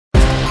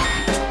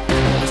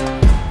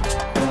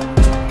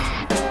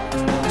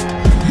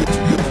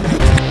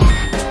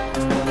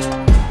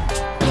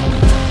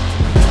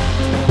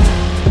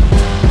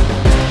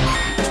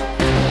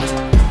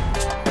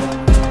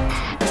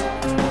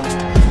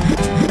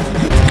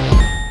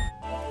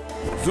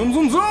Zoom,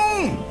 zoom,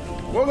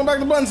 zoom! Welcome back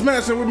to Button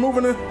Smasher. We're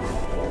moving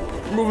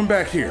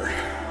back here.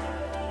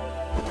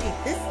 Okay,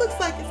 this looks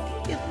like it's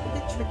gonna get a little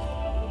bit tricky.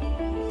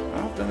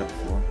 I've done it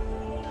before.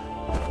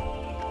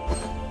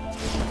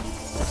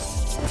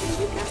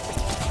 You got it.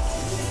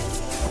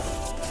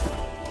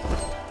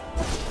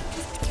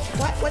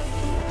 What?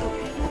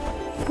 Okay.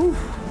 Whew.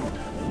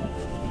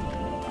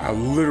 I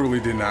literally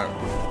did not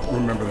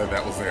remember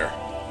that was there.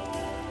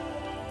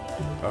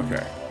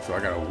 Okay, so I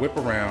gotta whip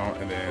around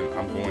and then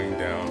I'm going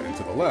down and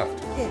to the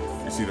left. Yes.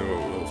 You see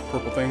those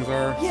purple things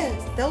are?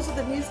 Yes, those are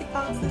the music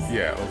boxes.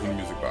 Yeah, those are the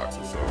music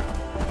boxes, so.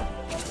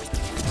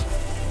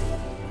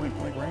 Point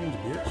blank range,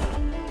 bitch.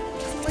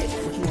 Wait,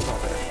 What you want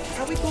about that?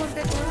 are we going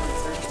back around,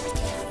 sir?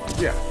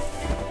 Yeah.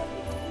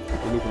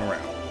 We're looping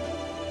around.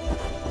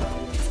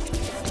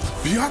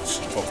 Biatch!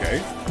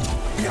 Okay.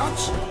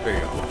 Biatch! There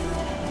you go.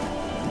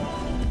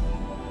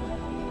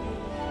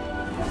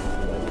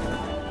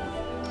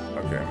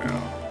 Okay, now,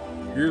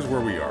 here's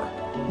where we are.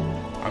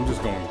 I'm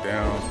just going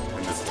down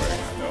and this way.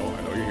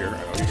 I know you're here. I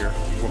know you're here.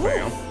 Well,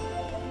 bam.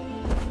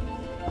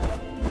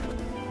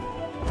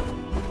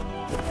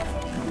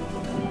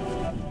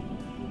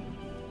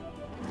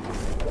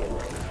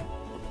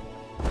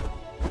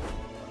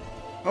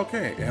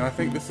 Okay, and I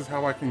think this is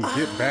how I can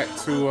get back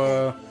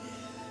to,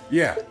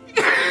 yeah.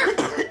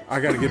 I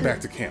gotta get back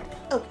to camp.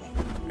 Okay.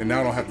 And now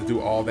I don't have to do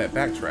all that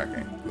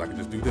backtracking. I can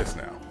just do this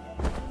now.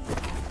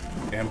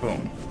 And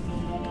boom.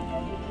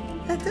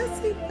 That does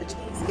seem much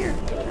easier.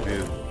 It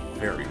is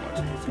very much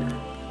easier.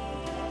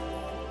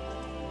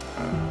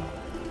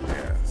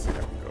 Yeah, see, I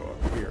can go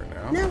up here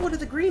now. Now what are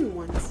the green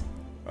ones?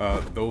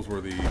 Those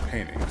were the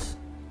paintings.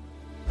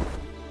 Okay,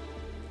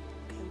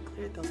 we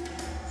cleared those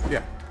paintings.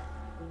 Yeah.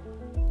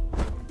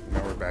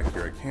 Now we're back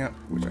here at camp,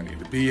 which I need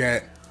to be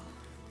at.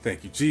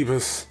 Thank you,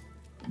 Jeebus.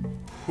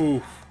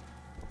 Whew.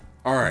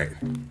 Alright,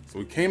 so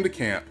we came to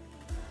camp.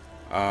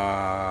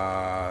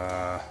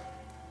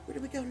 Where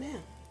do we go now?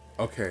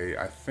 Okay,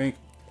 I think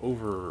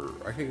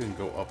I can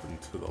go up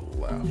and to the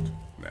left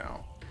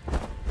now. I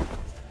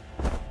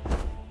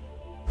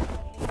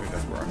think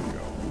that's where I can go.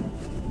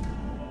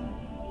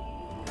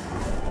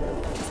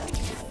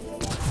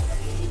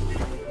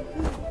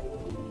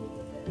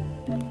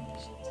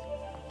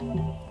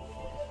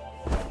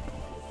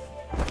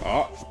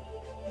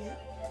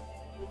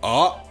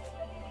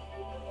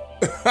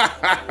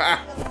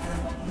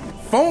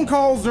 Phone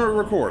calls during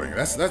recording.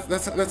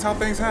 That's how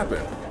things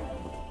happen.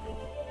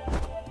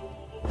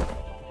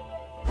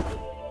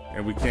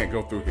 And we can't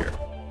go through here.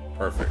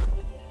 Perfect.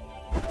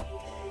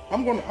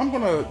 I'm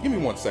gonna give me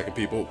 1 second,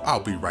 people. I'll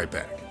be right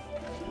back.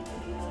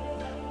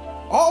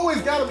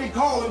 Always gotta be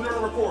calling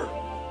during recording.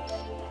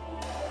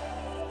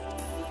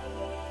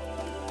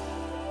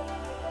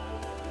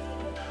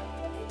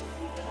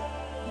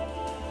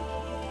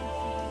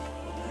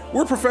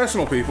 We're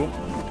professional, people.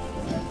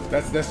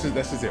 That's just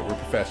it. We're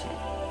professional.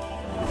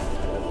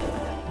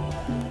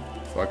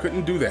 So I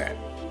couldn't do that.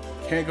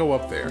 Can't go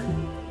up there.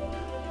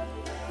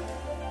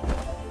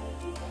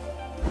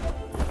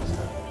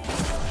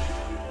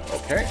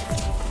 Okay.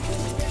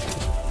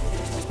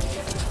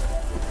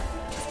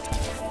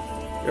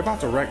 You're about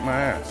to wreck my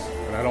ass,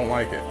 and I don't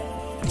like it.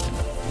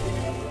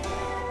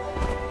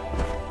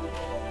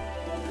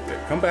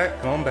 Yeah, come back,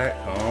 come back,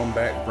 come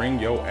back. Bring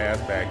your ass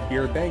back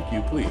here. Thank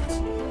you, please.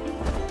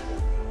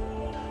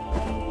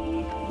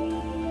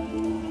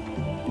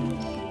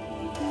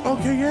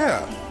 Okay,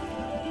 yeah.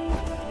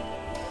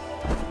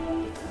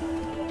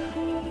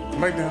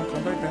 Come back down,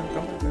 come back down,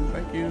 come back down.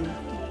 Thank you.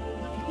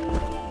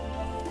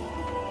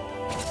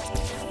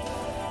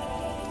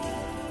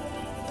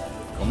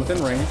 Come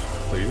within range,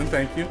 please and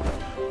thank you.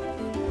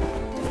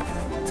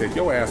 Take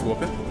your ass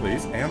whooping,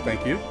 please and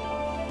thank you.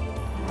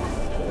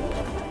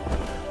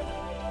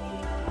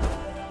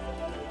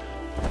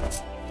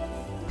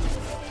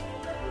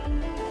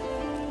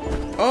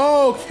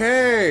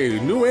 Okay,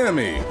 new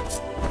enemy.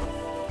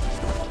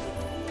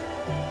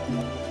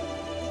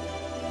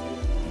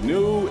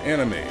 New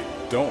enemy.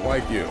 Don't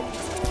like you.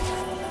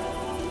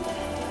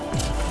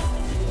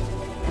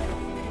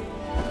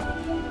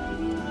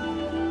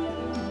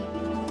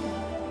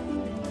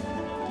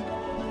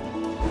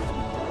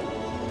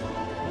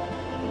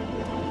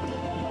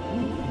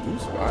 New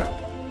spot.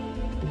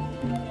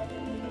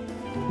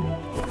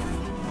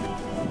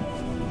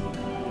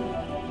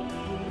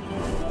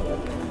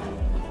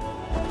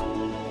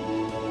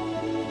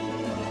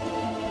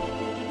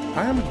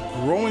 I am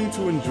growing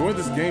to enjoy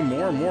this game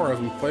more and more as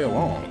we play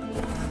along.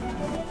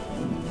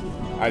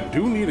 I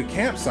do need a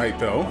campsite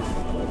though,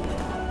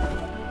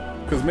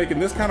 because making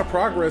this kind of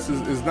progress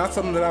is not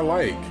something that I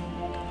like.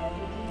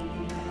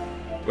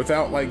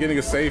 Without like getting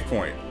a save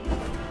point,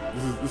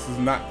 this is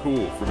not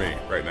cool for me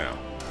right now.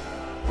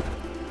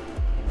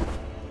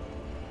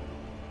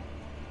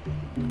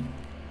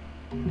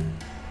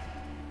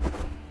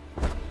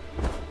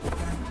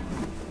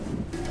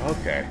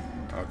 Okay,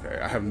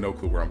 I have no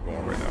clue where I'm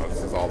going right now.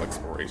 This is all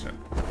exploration.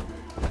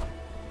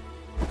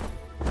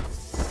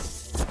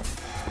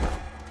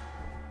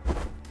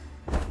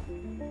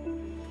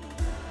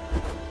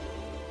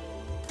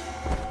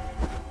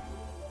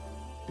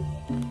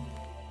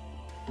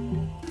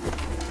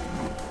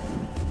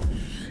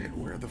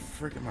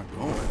 frick am I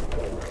going?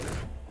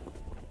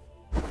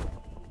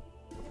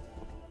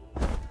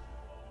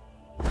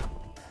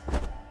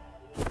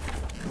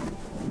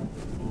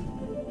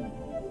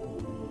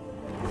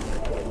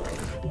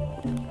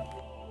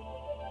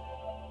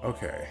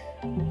 Okay.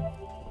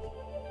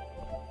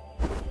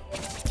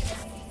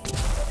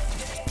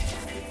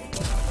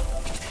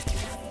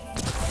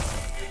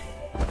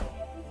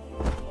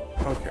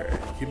 Okay,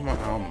 keep my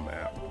eye on the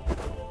map.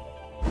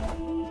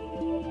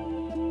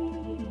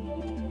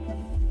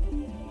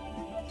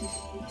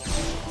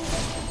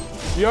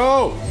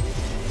 Yo!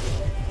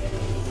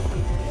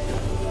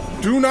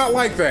 Do not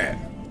like that.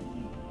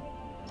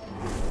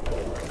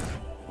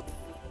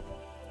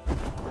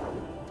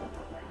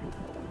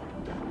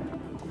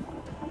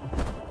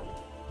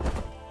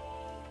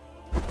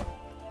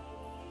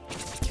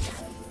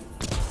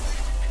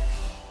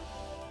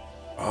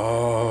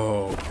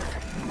 Oh.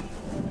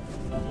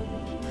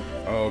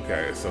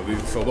 Okay, so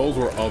those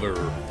were other.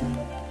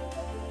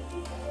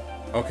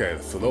 Okay,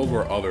 so those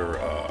were other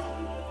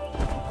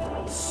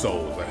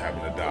souls that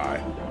happened to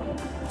die.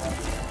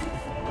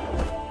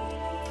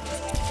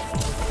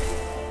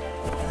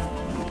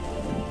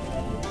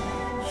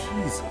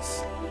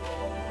 Jesus.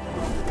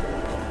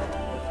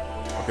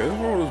 Okay, this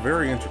world is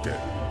very intricate.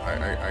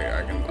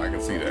 I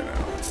can see that now.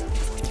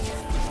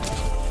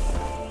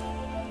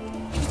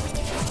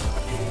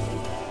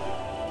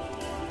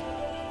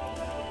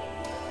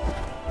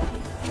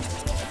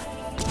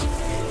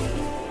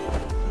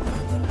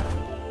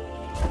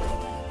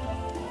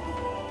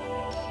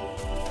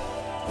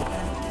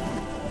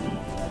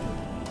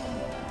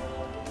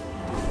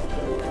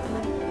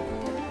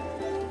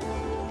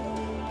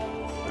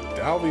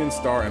 Albion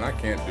Star, and I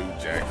can't do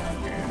jack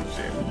and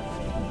shit.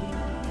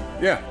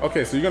 Yeah,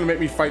 okay, so you're gonna make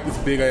me fight this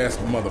big ass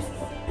mother.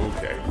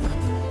 Okay.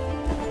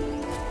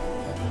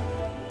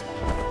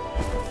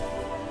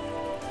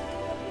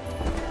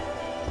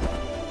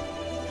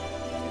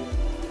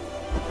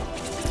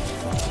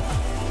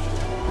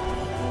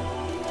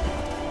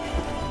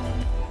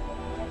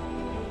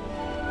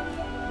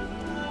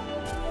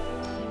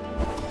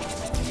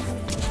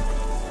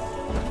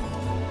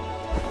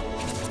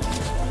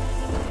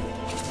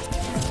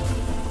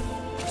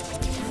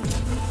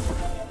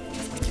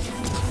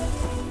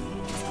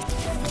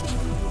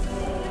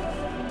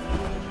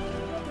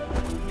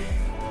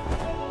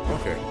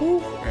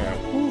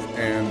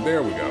 And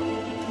there we go.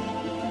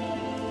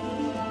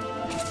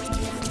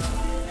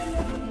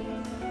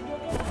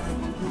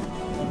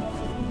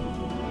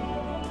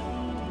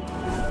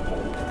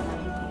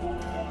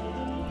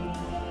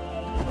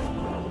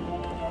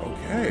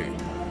 Okay.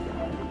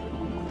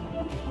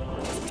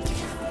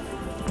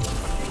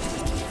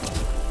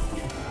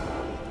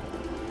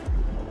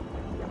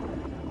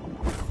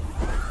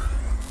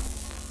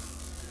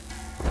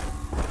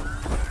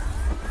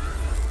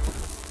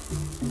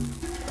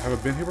 Have I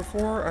been here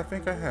before? I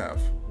think I have.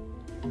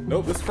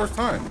 Nope, this is the first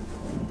time.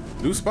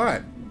 New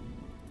spot.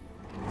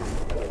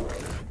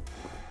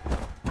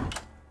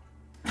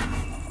 Okay,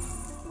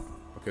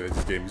 they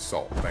just gave me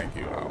salt. Thank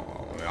you.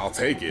 I'll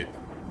take it.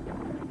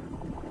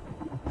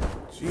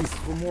 Jeez,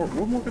 what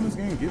more can this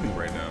game give me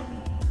right now?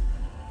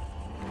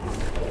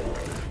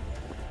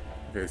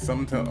 Okay,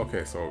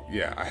 okay, so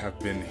yeah, I have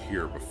been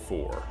here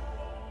before.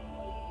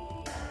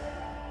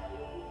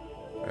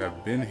 I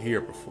have been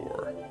here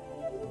before.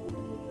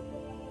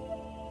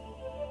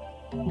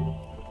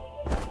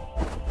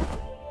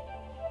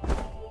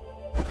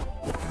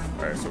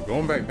 Alright, so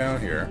going back down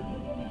here.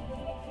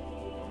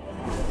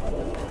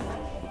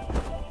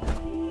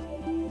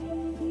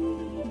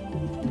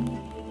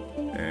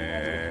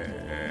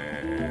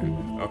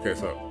 And okay,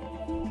 so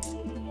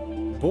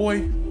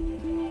boy.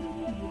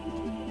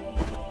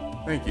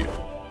 Thank you.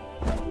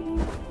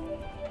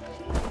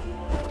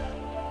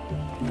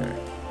 Okay.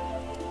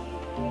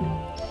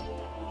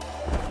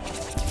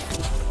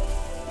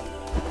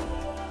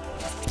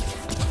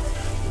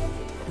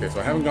 Okay, so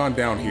I haven't gone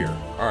down here.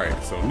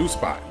 Alright, so new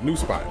spot, new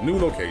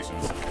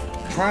locations.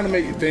 Trying to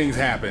make things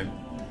happen.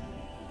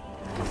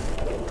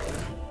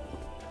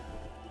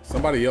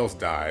 Somebody else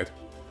died.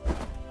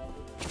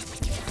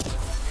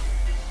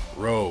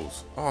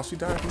 Rose. Oh, she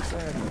died from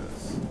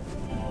sadness.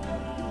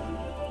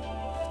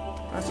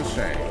 That's a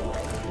shame.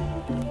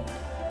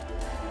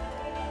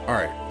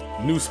 Alright,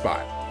 new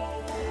spot.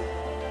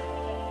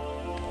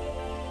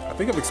 I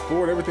think I've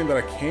explored everything that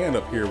I can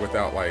up here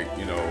without, like,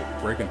 you know,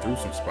 breaking through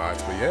some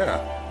spots, but yeah.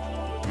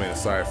 I mean,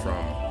 aside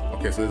from...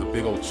 Okay, so there's a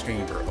big old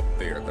chamber up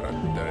there that I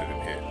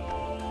didn't hit.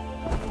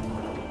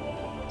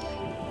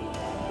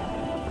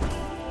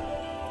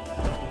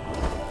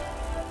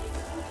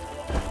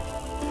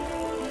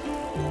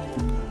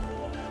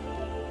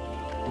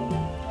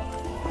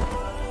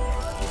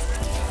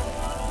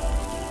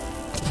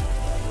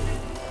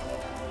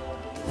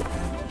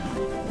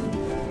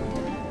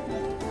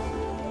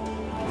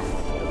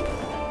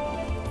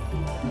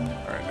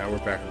 Alright, now we're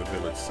back at the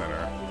village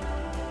center.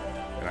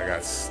 And I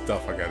got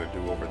stuff I gotta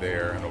do over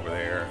there and over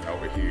there and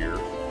over here.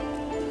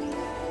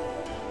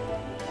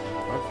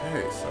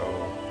 Okay, so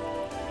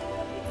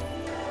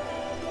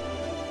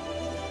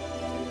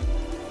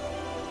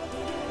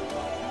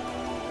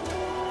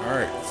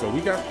Alright, so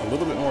we got a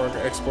little bit more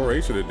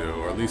exploration to do,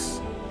 or at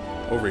least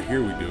over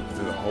here we do, because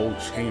there's a whole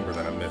chamber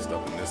that I missed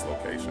up in this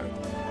location.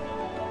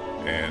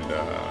 And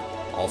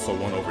also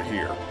one over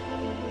here.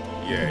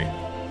 Yay.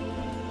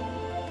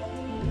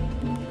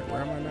 Okay,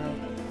 where am I now?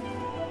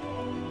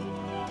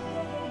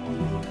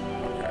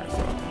 Okay, so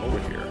I'm over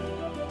here.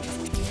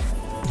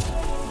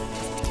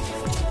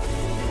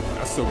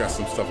 I still got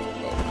some stuff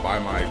by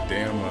my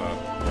damn,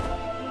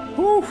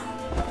 whew!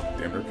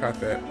 Damn, near caught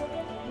that.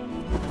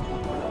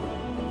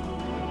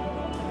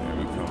 And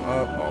we come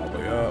up, all the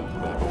way up,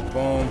 boom, boom,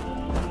 boom.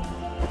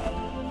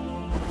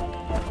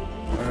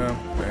 Bam,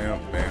 bam,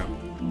 bam.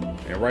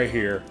 And right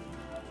here,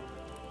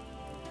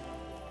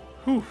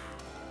 whew,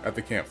 at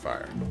the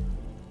campfire.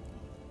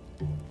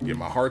 Get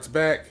my hearts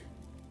back.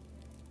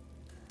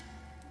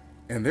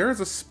 And there is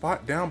a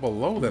spot down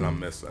below that I'm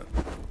missing.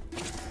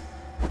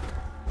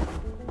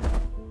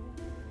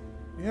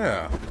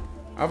 Yeah,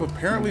 I've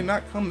apparently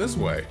not come this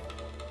way.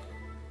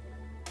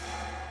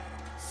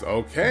 So,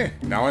 okay,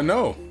 now I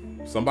know.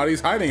 Somebody's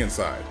hiding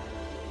inside.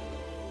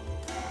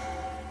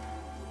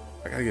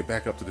 I gotta get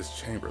back up to this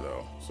chamber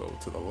though. So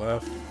to the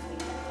left,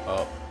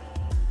 up,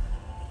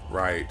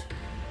 right.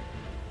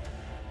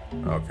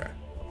 Okay.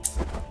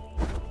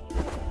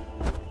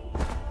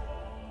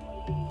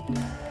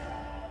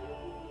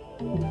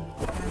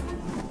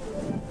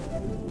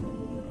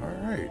 All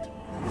right.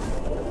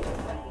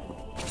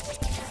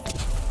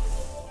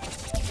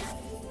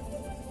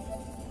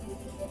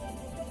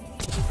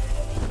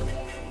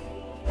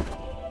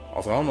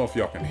 Also, I don't know if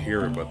y'all can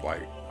hear it, but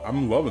like,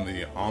 I'm loving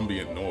the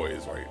ambient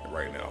noise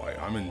right now. Like,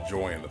 I'm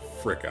enjoying the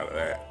frick out of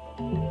that.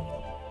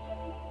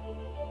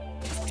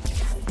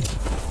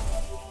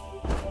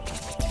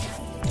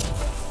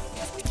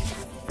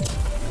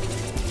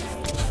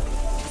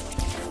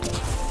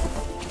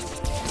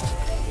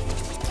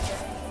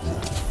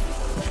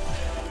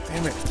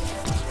 Damn it.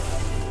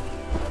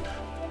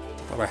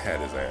 I thought I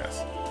had his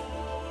ass.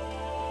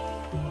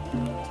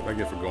 That's what I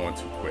get for going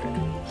too quick.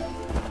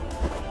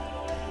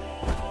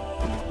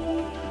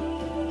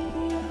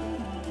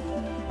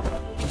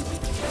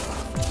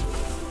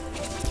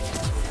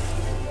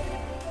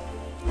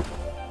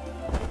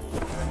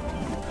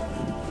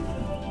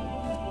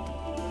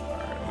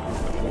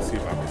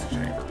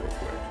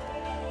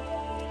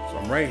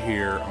 Right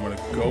here, I'm gonna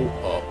go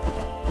up.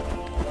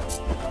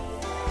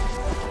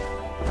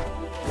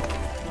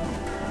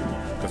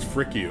 Because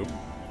frick you.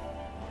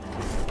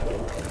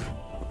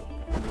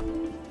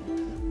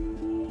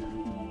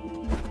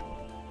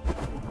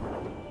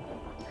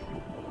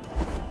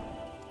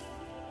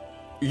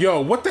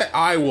 Yo, what that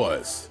eye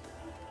was?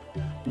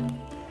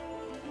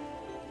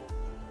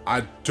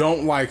 I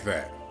don't like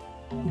that.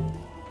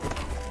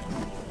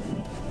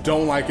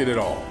 Don't like it at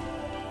all.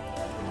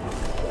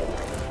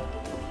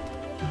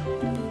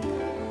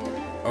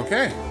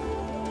 Okay.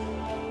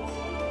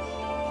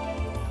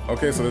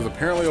 Okay, so there's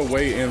apparently a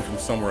way in from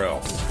somewhere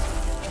else.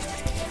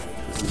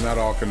 This is not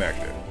all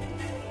connected.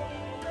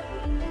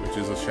 Which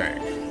is a shame.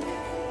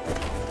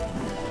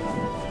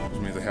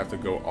 Which means I have to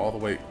go all the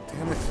way...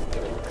 Damn it.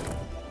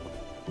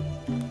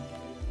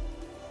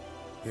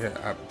 Yeah,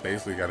 I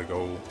basically gotta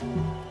go...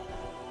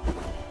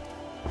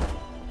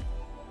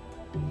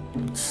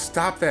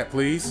 Stop that,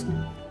 please.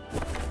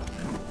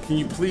 Can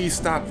you please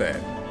stop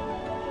that?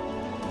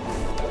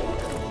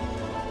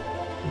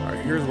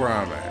 Alright, here's where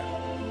I'm at.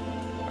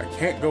 I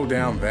can't go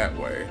down that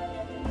way.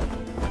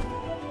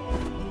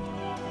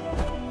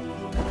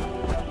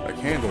 I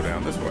can go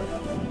down this way.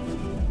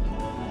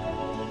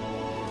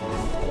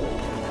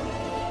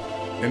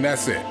 And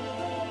that's it.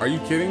 Are you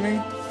kidding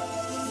me?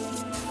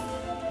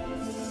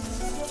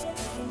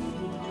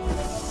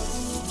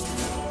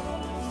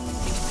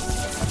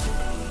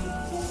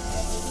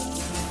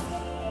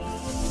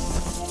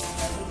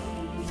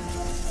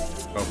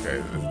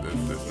 Okay,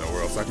 there's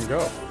nowhere else I can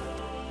go.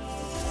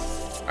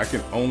 I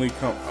can only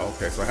come.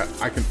 Okay, so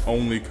I can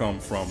only come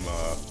from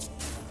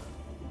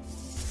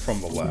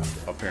the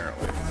left,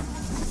 apparently.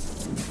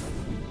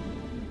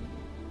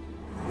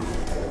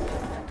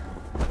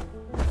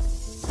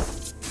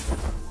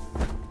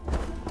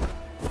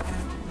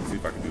 Let's see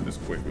if I can do this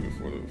quickly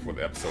before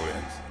the episode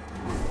ends.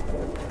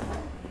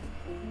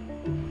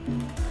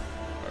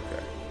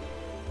 Okay,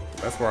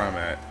 that's where I'm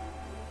at.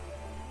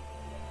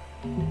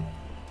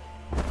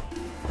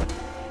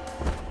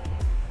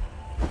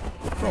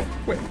 Oh,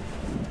 quick.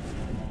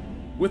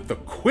 With the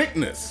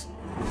quickness.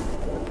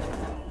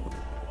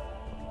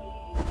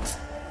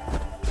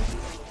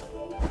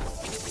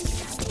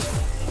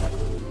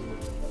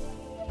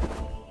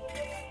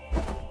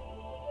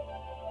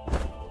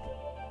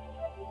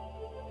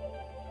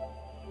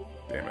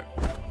 Damn it.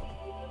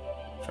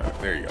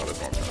 There you go, that's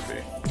what I'm trying to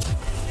be.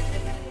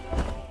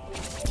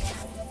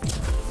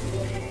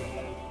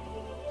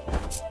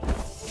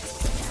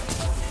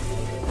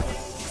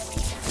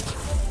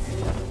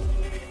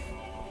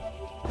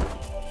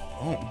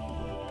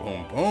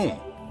 Boom, boom.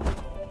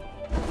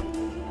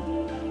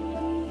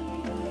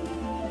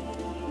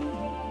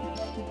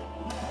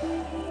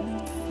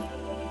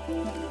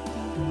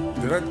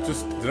 Did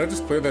did I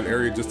just clear that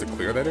area just to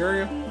clear that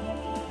area?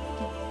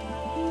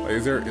 Like,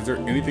 is there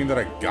anything that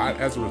I got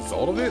as a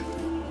result of it?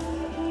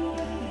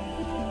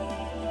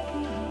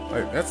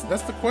 Like,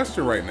 that's the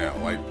question right now.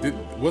 Like,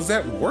 was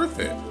that worth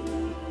it?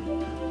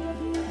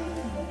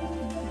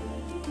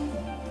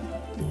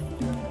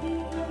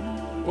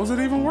 Was it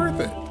even worth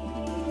it?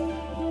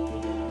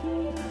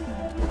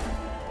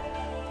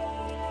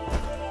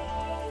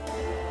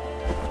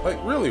 Like,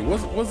 really,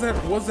 was that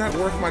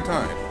worth my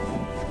time?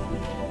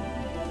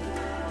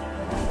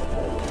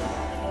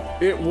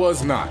 It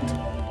was not.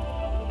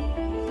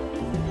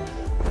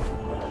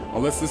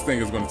 Unless this thing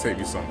is going to take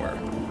me somewhere.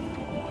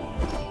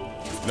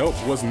 Nope,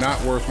 was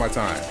not worth my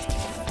time.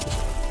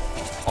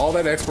 All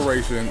that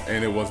exploration,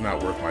 and it was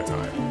not worth my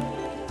time.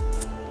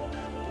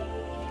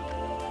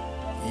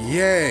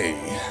 Yay.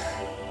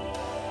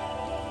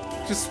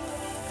 Just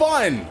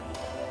fun.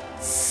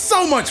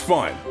 So much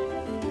fun.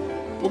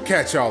 We'll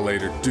catch y'all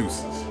later.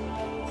 Deuces.